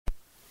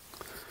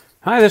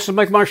Hi, this is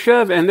Mike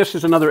Marshev, and this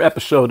is another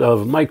episode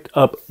of Mic'd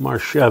Up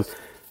Marshev.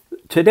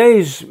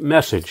 Today's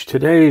message,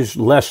 today's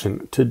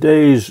lesson,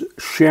 today's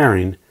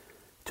sharing,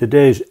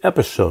 today's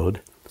episode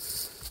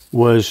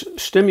was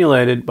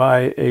stimulated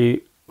by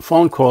a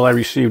phone call I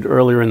received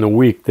earlier in the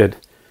week that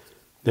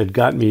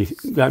got me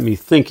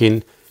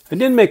thinking. It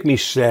didn't make me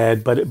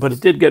sad, but it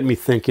did get me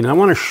thinking. I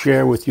want to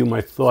share with you my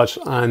thoughts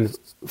on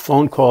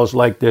phone calls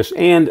like this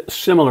and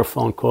similar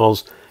phone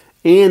calls,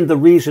 and the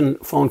reason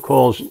phone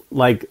calls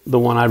like the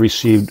one I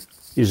received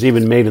is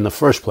even made in the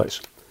first place.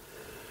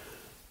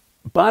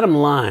 Bottom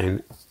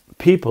line,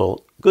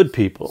 people, good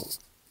people,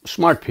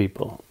 smart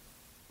people,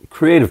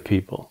 creative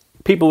people,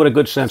 people with a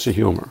good sense of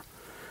humor,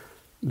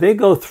 they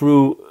go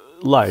through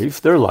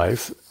their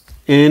life,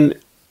 in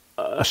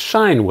a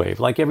sine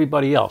wave like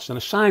everybody else. And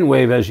a sine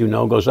wave, as you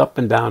know, goes up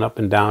and down,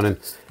 and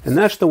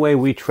that's the way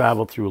we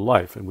travel through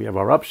life. And we have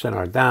our ups and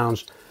our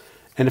downs.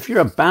 And if you're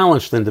a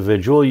balanced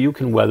individual, you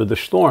can weather the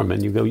storm.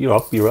 And you go, you're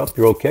up, you're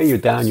okay, you're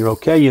down, you're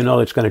okay. You know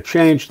it's going to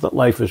change, that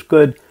life is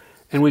good.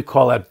 And we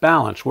call that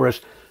balance. Whereas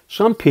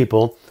some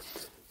people,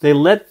 they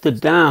let the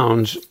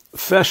downs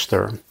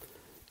fester,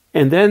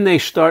 and then they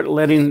start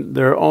letting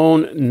their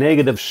own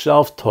negative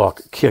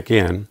self-talk kick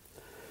in.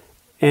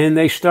 And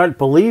they start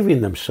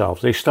believing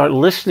themselves. They start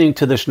listening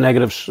to this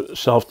negative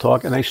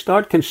self-talk, and they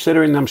start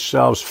considering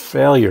themselves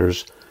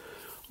failures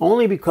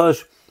only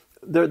because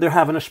they're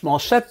having a small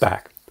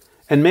setback.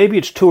 And maybe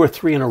it's 2 or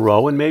 3 in a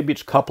row, and maybe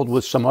it's coupled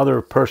with some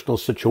other personal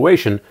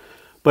situation.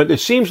 But it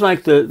seems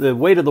like the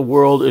weight of the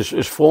world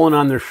is falling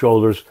on their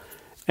shoulders,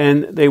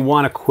 and they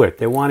want to quit.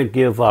 They want to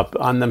give up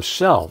on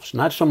themselves.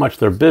 Not so much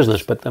their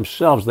business, but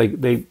themselves.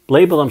 They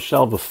label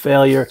themselves a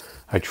failure.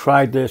 I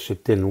tried this.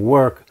 It didn't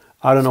work.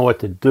 I don't know what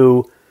to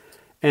do.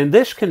 And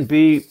this can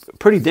be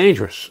pretty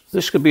dangerous.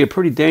 This could be a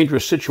pretty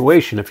dangerous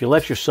situation if you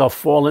let yourself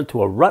fall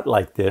into a rut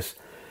like this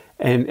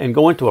and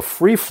go into a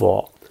free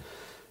fall.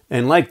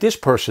 And like this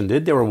person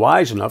did, they were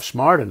wise enough,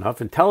 smart enough,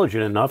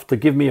 intelligent enough to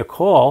give me a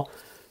call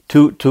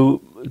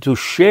to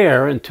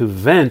share and to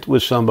vent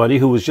with somebody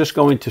who was just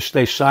going to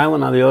stay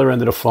silent on the other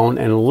end of the phone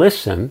and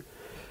listen.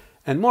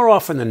 And more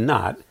often than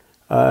not,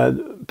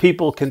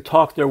 people can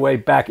talk their way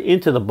back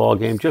into the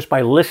ballgame just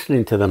by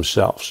listening to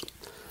themselves.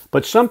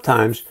 But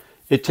sometimes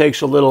it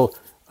takes a little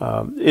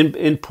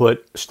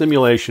input,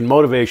 stimulation,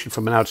 motivation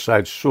from an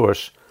outside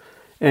source.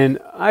 And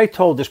I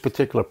told this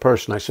particular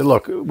person, I said,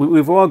 look,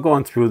 we've all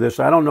gone through this.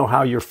 I don't know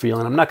how you're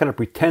feeling. I'm not going to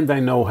pretend I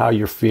know how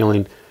you're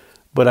feeling.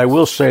 But I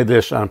will say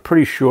this, I'm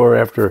pretty sure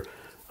after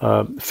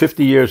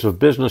 50 years of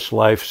business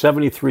life,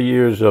 73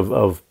 years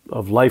of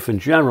life in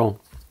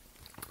general,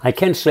 I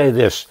can say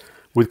this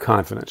with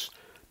confidence.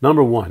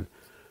 Number one,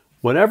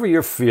 whatever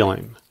you're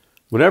feeling,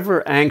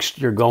 whatever angst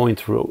you're going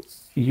through,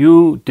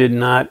 you did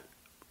not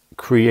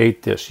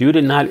create this. You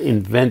did not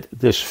invent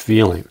this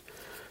feeling.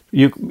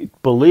 You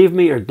believe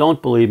me or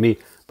don't believe me,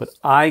 but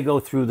I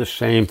go through the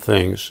same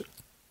things.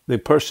 The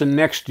person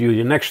next to you,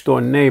 your next door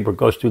neighbor,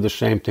 goes through the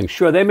same thing.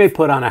 Sure, they may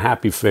put on a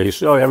happy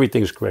face. Oh,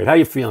 everything's great. How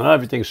you feeling? Oh,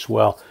 everything's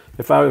swell.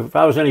 If I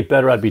was any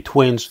better, I'd be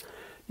twins.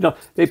 You know,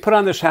 they put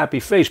on this happy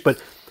face, but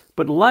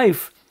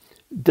life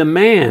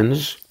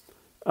demands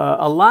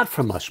a lot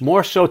from us,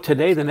 more so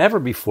today than ever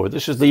before.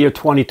 This is the year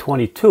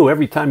 2022.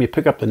 Every time you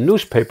pick up the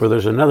newspaper,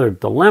 there's another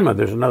dilemma,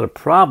 there's another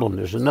problem,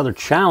 there's another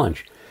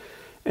challenge.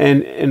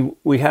 And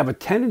we have a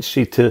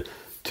tendency to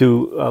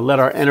let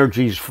our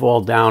energies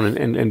fall down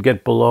and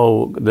get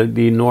below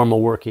the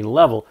normal working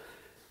level.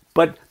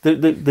 But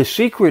the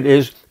secret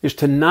is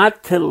to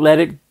not to let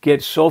it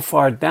get so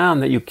far down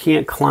that you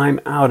can't climb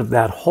out of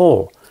that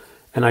hole.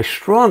 And I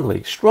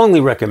strongly,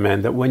 strongly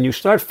recommend that when you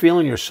start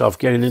feeling yourself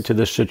getting into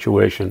this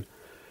situation,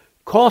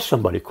 call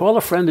somebody, call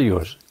a friend of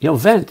yours.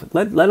 Vent.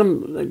 Let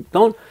them,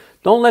 don't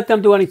let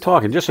them do any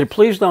talking. Just say,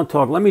 please don't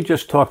talk. Let me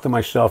just talk to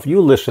myself.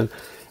 You listen.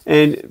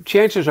 And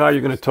chances are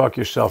you're going to talk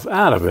yourself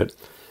out of it.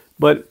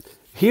 But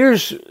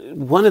here's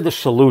one of the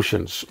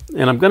solutions.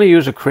 And I'm going to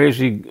use a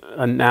crazy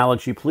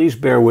analogy. Please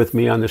bear with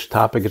me on this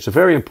topic. It's a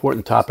very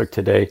important topic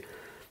today.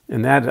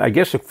 And that, I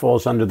guess it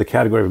falls under the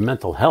category of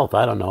mental health.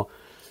 I don't know.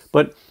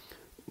 But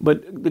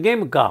the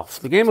game of golf.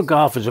 The game of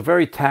golf is a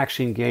very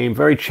taxing game,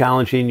 very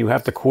challenging. You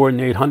have to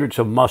coordinate hundreds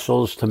of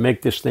muscles to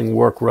make this thing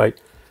work right.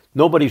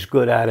 Nobody's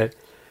good at it.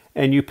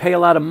 And you pay a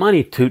lot of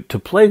money to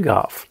play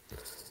golf.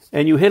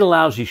 And you hit a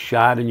lousy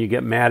shot and you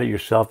get mad at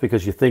yourself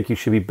because you think you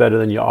should be better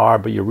than you are,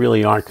 but you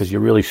really aren't because you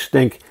really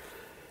stink.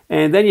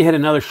 And then you hit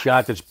another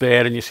shot that's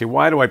bad and you say,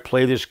 why do I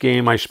play this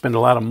game? I spend a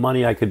lot of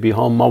money. I could be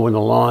home mowing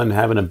the lawn,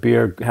 having a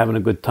beer, having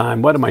a good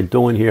time. What am I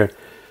doing here?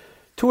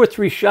 2 or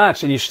 3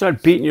 shots and you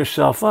start beating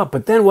yourself up.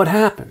 But then what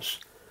happens?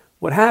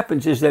 What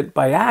happens is that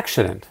by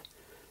accident,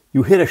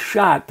 you hit a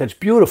shot that's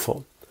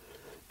beautiful.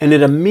 And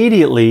it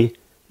immediately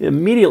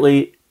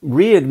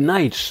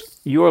reignites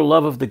your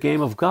love of the game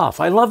of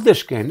golf. I love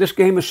this game. This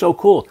game is so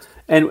cool.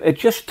 And it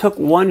just took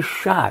one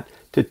shot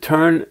to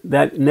turn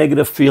that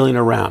negative feeling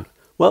around.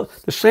 Well,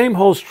 the same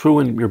holds true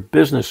in your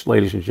business,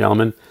 ladies and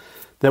gentlemen,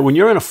 that when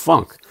you're in a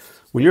funk,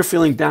 when you're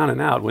feeling down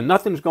and out, when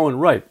nothing's going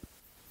right,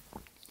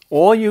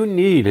 All you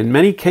need in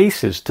many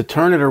cases to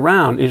turn it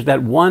around is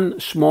that one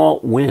small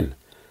win,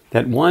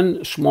 that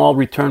one small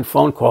return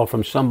phone call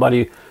from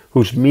somebody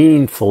who's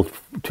meaningful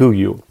to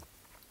you,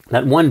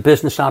 that one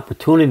business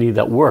opportunity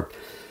that worked.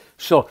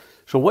 So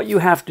what you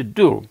have to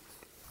do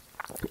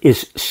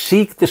is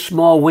seek the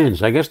small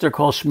wins. I guess they're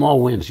called small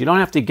wins. You don't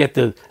have to get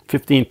the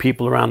 15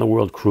 people around the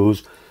world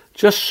cruise,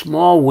 just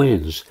small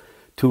wins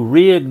to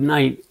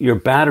reignite your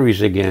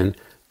batteries again,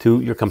 to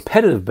your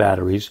competitive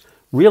batteries,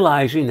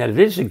 realizing that it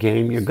is a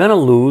game. You're going to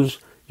lose.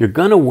 You're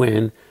going to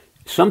win.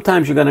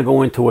 Sometimes you're going to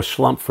go into a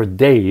slump for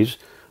days.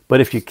 But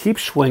if you keep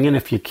swinging,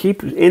 if you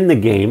keep in the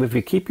game, if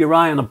you keep your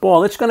eye on the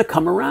ball, it's going to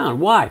come around.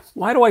 Why?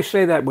 Why do I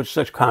say that with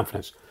such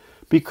confidence?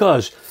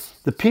 Because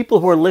the people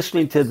who are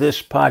listening to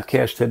this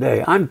podcast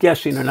today, I'm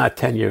guessing they're not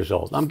 10 years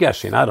old. I'm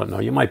guessing. I don't know.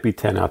 You might be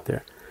 10 out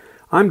there.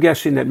 I'm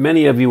guessing that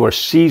many of you are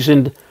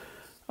seasoned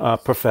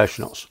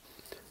professionals.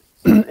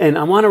 And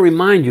I want to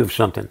remind you of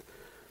something.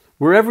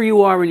 Wherever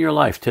you are in your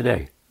life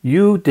today,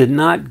 you did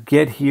not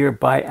get here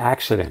by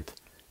accident.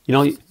 You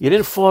know, you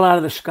didn't fall out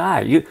of the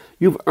sky.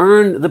 You've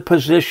earned the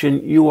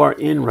position you are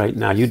in right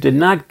now. You did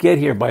not get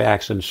here by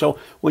accident. So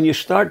when you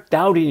start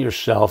doubting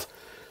yourself,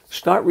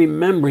 start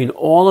remembering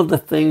all of the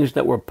things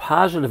that were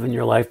positive in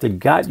your life that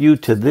got you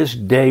to this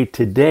day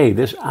today,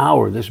 this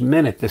hour, this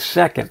minute, this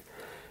second.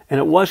 And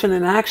it wasn't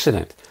an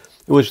accident.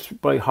 It was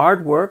by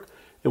hard work.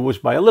 It was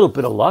by a little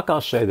bit of luck, I'll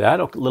say that,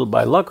 a little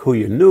by luck, who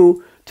you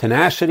knew,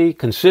 tenacity,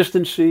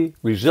 consistency,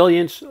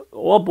 resilience,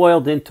 all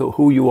boiled into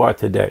who you are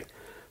today.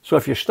 So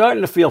if you're starting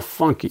to feel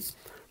funky,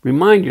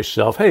 remind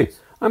yourself, hey,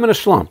 I'm in a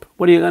slump.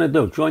 What are you going to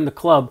do? Join the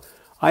club.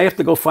 I have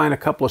to go find a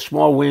couple of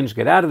small wins,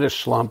 get out of this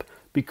slump.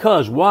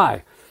 Because,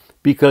 why?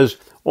 Because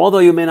although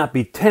you may not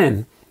be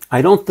 10,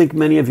 I don't think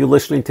many of you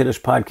listening to this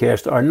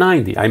podcast are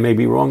 90. I may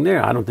be wrong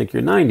there. I don't think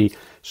you're 90.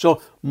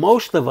 So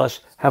most of us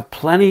have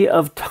plenty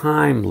of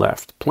time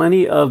left,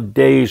 plenty of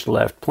days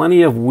left,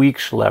 plenty of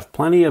weeks left,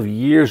 plenty of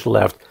years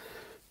left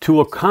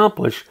to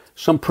accomplish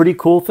some pretty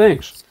cool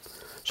things.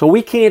 So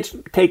we can't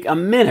take a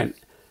minute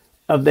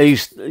of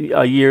these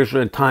years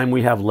and time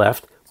we have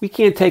left. We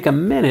can't take a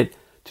minute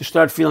to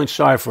start feeling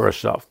sorry for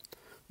ourselves.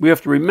 We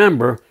have to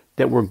remember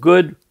that we're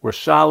good, we're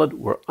solid,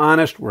 we're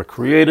honest, we're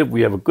creative,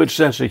 we have a good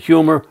sense of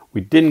humor.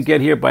 We didn't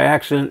get here by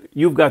accident.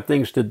 You've got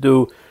things to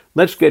do.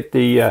 Let's get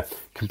the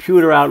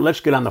computer out. Let's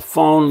get on the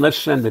phone. Let's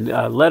send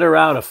a letter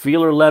out, a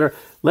feeler letter.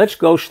 Let's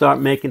go start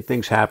making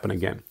things happen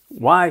again.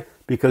 Why?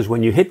 Because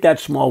when you hit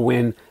that small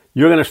win,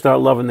 you're going to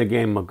start loving the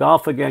game of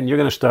golf again. You're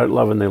going to start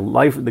loving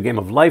the game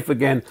of life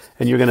again,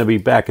 and you're going to be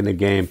back in the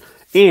game.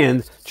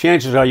 And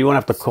chances are you won't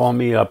have to call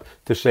me up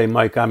to say,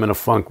 Mike, I'm in a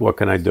funk. What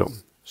can I do?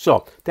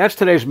 So that's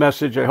today's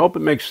message. I hope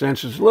it makes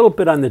sense. It's a little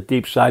bit on the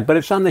deep side, but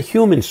it's on the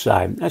human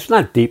side. That's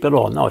not deep at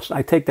all. No,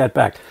 I take that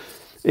back.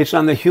 It's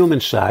on the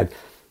human side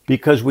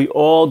because we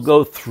all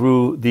go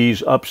through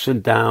these ups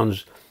and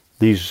downs,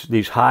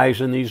 these highs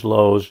and these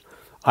lows.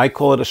 I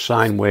call it a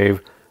sine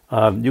wave.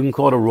 You can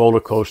call it a roller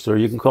coaster.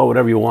 You can call it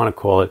whatever you want to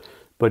call it.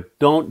 But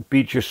don't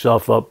beat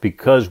yourself up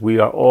because we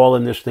are all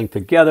in this thing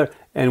together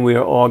and we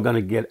are all going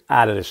to get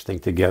out of this thing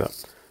together.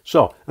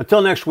 So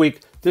until next week,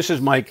 this is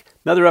Mike.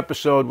 Another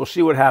episode. We'll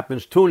see what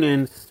happens. Tune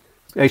in.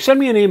 Hey, send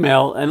me an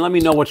email and let me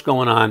know what's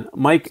going on.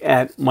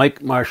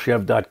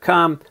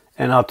 Mike@MikeMarchev.com,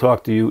 and I'll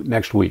talk to you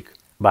next week.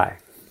 Bye.